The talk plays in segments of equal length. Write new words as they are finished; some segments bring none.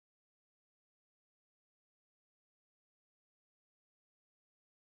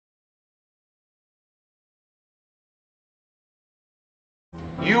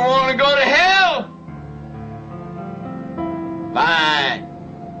You want to go to hell? Fine.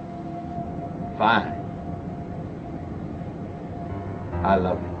 Fine. I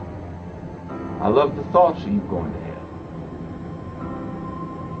love it. I love the thoughts of you going to hell.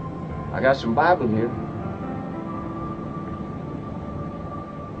 I got some Bible here.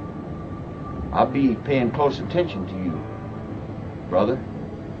 I'll be paying close attention to you, brother,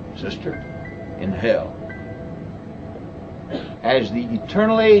 sister, in hell. As the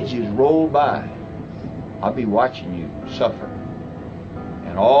eternal ages roll by, I'll be watching you suffer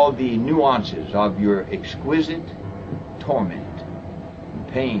and all the nuances of your exquisite torment and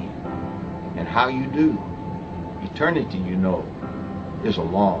pain and how you do. Eternity, you know, is a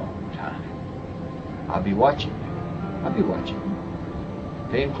long time. I'll be watching you. I'll be watching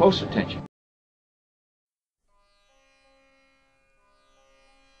you, paying close attention.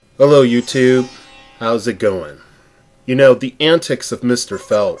 Hello YouTube, how's it going? You know, the antics of Mr.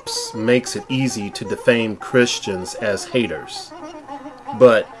 Phelps makes it easy to defame Christians as haters.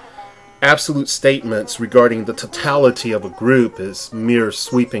 But absolute statements regarding the totality of a group is mere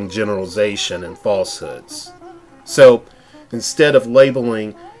sweeping generalization and falsehoods. So, instead of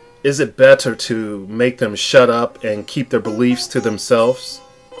labeling, is it better to make them shut up and keep their beliefs to themselves?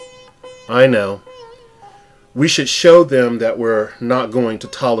 I know. We should show them that we're not going to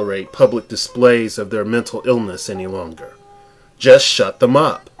tolerate public displays of their mental illness any longer. Just shut them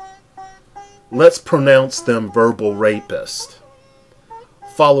up. Let's pronounce them verbal rapists.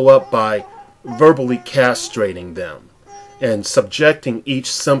 Follow up by verbally castrating them and subjecting each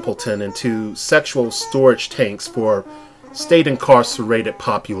simpleton into sexual storage tanks for state-incarcerated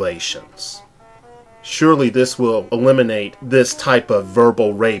populations. Surely this will eliminate this type of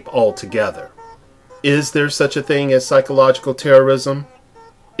verbal rape altogether. Is there such a thing as psychological terrorism?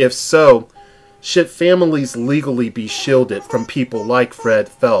 If so, should families legally be shielded from people like Fred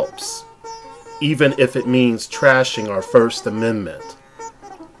Phelps, even if it means trashing our First Amendment?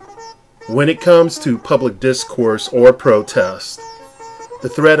 When it comes to public discourse or protest, the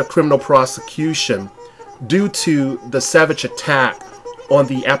threat of criminal prosecution due to the savage attack on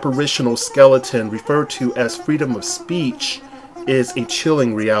the apparitional skeleton referred to as freedom of speech is a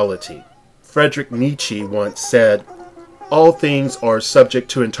chilling reality. Friedrich Nietzsche once said, "All things are subject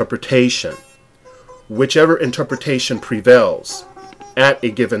to interpretation. Whichever interpretation prevails at a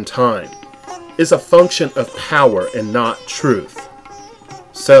given time is a function of power and not truth."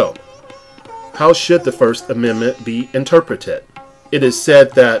 So, how should the First Amendment be interpreted? It is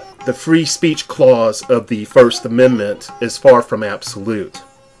said that the free speech clause of the First Amendment is far from absolute.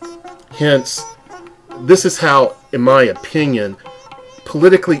 Hence, this is how, in my opinion,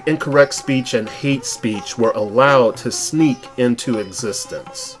 politically incorrect speech and hate speech were allowed to sneak into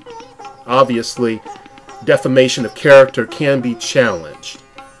existence. Obviously, defamation of character can be challenged,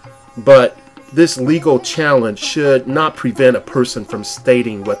 but this legal challenge should not prevent a person from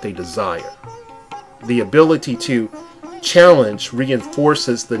stating what they desire. The ability to challenge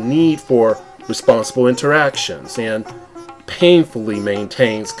reinforces the need for responsible interactions and painfully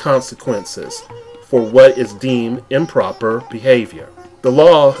maintains consequences for what is deemed improper behavior. The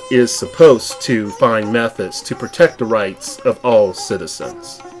law is supposed to find methods to protect the rights of all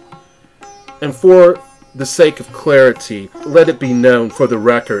citizens. And for the sake of clarity, let it be known for the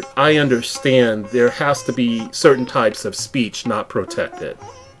record, I understand there has to be certain types of speech not protected.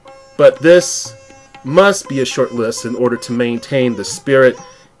 But this must be a short list in order to maintain the spirit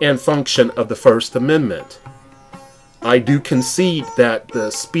and function of the First Amendment. I do concede that the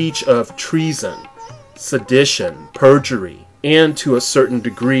speech of treason, sedition, perjury, and to a certain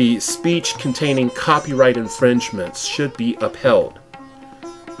degree, speech containing copyright infringements should be upheld.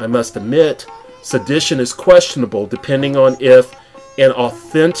 I must admit, sedition is questionable depending on if an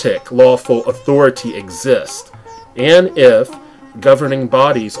authentic lawful authority exists, and if governing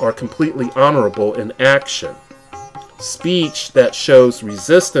bodies are completely honorable in action. Speech that shows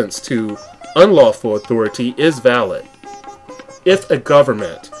resistance to unlawful authority is valid. If a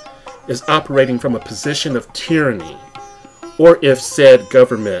government is operating from a position of tyranny, or if said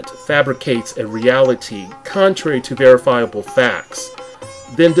government fabricates a reality contrary to verifiable facts,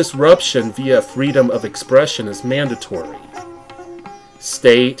 then disruption via freedom of expression is mandatory.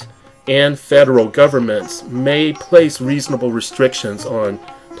 State and federal governments may place reasonable restrictions on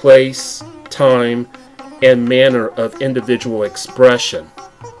place, time, and manner of individual expression.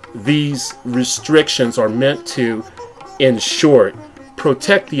 These restrictions are meant to, in short,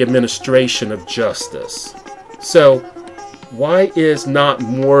 protect the administration of justice. So, why is not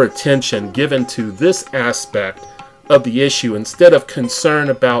more attention given to this aspect of the issue instead of concern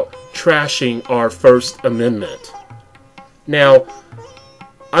about trashing our First Amendment? Now,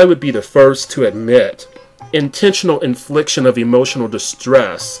 I would be the first to admit intentional infliction of emotional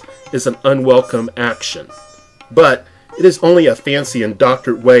distress is an unwelcome action. But it is only a fancy and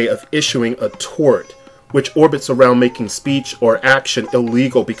doctored way of issuing a tort which orbits around making speech or action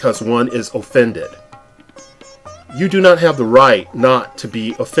illegal because one is offended. You do not have the right not to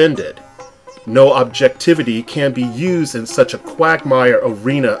be offended. No objectivity can be used in such a quagmire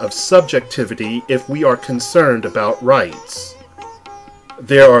arena of subjectivity if we are concerned about rights.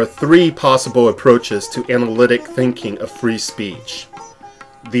 There are three possible approaches to analytic thinking of free speech: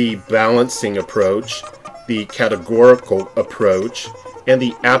 the balancing approach, the categorical approach, and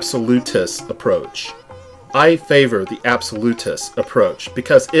the absolutist approach. I favor the absolutist approach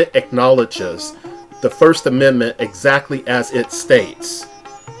because it acknowledges the First Amendment exactly as it states,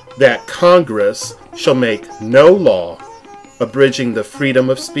 that Congress shall make no law abridging the freedom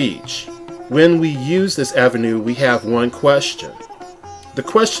of speech. When we use this avenue, we have one question. The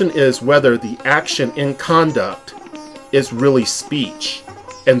question is whether the action in conduct is really speech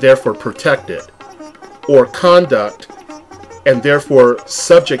and therefore protected, or conduct and therefore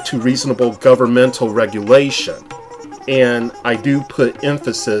subject to reasonable governmental regulation. And I do put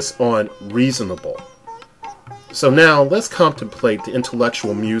emphasis on reasonable. So now let's contemplate the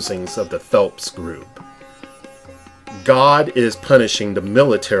intellectual musings of the Phelps group. God is punishing the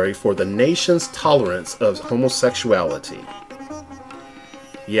military for the nation's tolerance of homosexuality.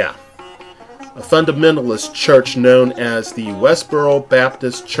 Yeah, a fundamentalist church known as the Westboro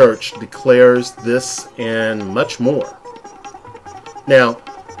Baptist Church declares this and much more. Now,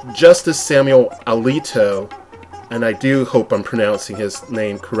 Justice Samuel Alito, and I do hope I'm pronouncing his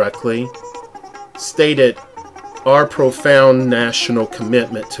name correctly, stated, "Our profound national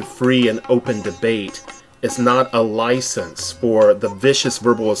commitment to free and open debate is not a license for the vicious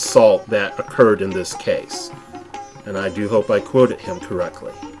verbal assault that occurred in this case." And I do hope I quoted him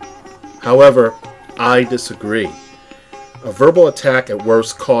correctly. However, I disagree. A verbal attack at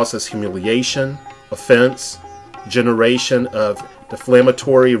worst causes humiliation, offense, generation of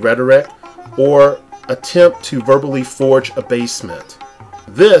defamatory rhetoric, or attempt to verbally forge abasement.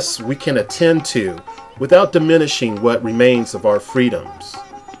 This we can attend to without diminishing what remains of our freedoms.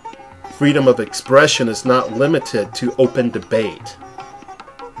 Freedom of expression is not limited to open debate.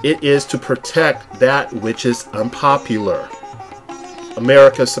 It is to protect that which is unpopular.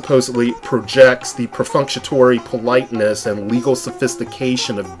 America supposedly projects the perfunctory politeness and legal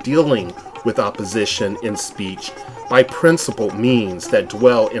sophistication of dealing with opposition in speech by principled means that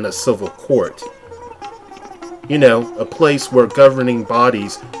dwell in a civil court. You know, a place where governing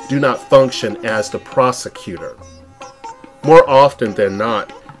bodies do not function as the prosecutor. More often than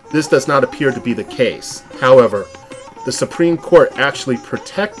not, this does not appear to be the case. However, the Supreme Court actually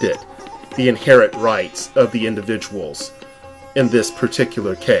protected the inherent rights of the individuals in this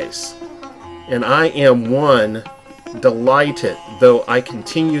particular case. And I am one delighted, though I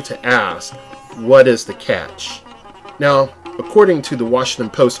continue to ask, what is the catch? Now, according to the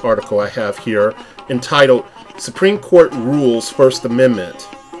Washington Post article I have here, entitled Supreme Court Rules First Amendment,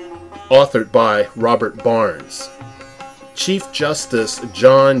 authored by Robert Barnes, Chief Justice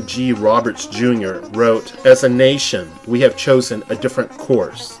John G. Roberts Jr. wrote, "As a nation, we have chosen a different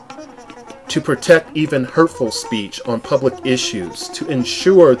course. To protect even hurtful speech on public issues, to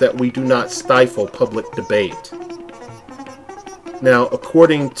ensure that we do not stifle public debate." Now,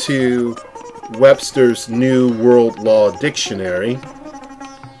 according to Webster's New World Law Dictionary,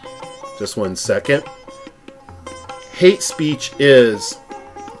 just one second, hate speech is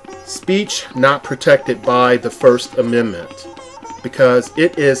speech not protected by the First Amendment because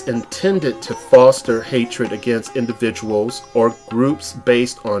it is intended to foster hatred against individuals or groups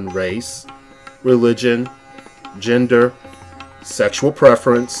based on race, religion, gender, sexual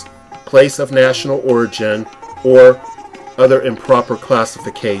preference, place of national origin, or other improper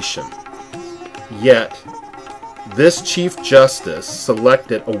classification. Yet, this Chief Justice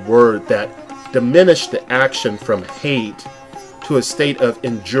selected a word that diminished the action from hate to a state of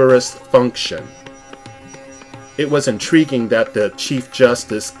injurious function. It was intriguing that the Chief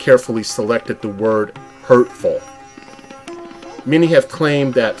Justice carefully selected the word hurtful. Many have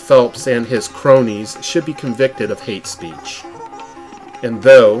claimed that Phelps and his cronies should be convicted of hate speech. And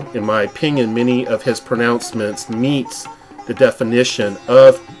though, in my opinion, many of his pronouncements meets the definition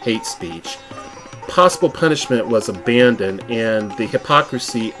of hate speech, possible punishment was abandoned and the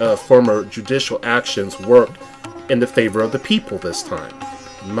hypocrisy of former judicial actions worked in the favor of the people this time.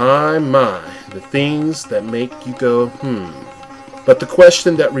 My, the things that make you go, But the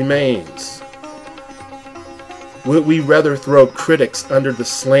question that remains, would we rather throw critics under the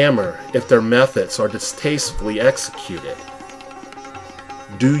slammer if their methods are distastefully executed?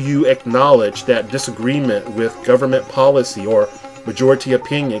 Do you acknowledge that disagreement with government policy or majority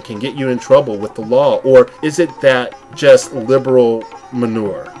opinion can get you in trouble with the law? Or is it that just liberal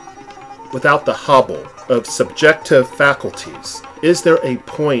manure? Without the hobble of subjective faculties, is there a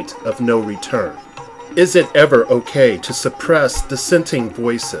point of no return? Is it ever okay to suppress dissenting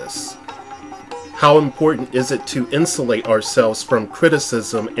voices? How important is it to insulate ourselves from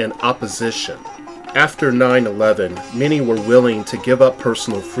criticism and opposition? After 9/11, many were willing to give up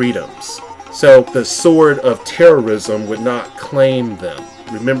personal freedoms, so the sword of terrorism would not claim them.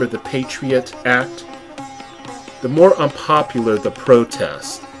 Remember the Patriot Act? The more unpopular the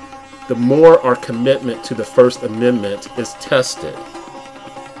protest, the more our commitment to the First Amendment is tested.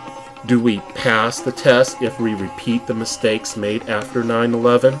 Do we pass the test if we repeat the mistakes made after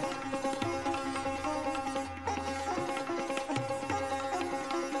 9/11?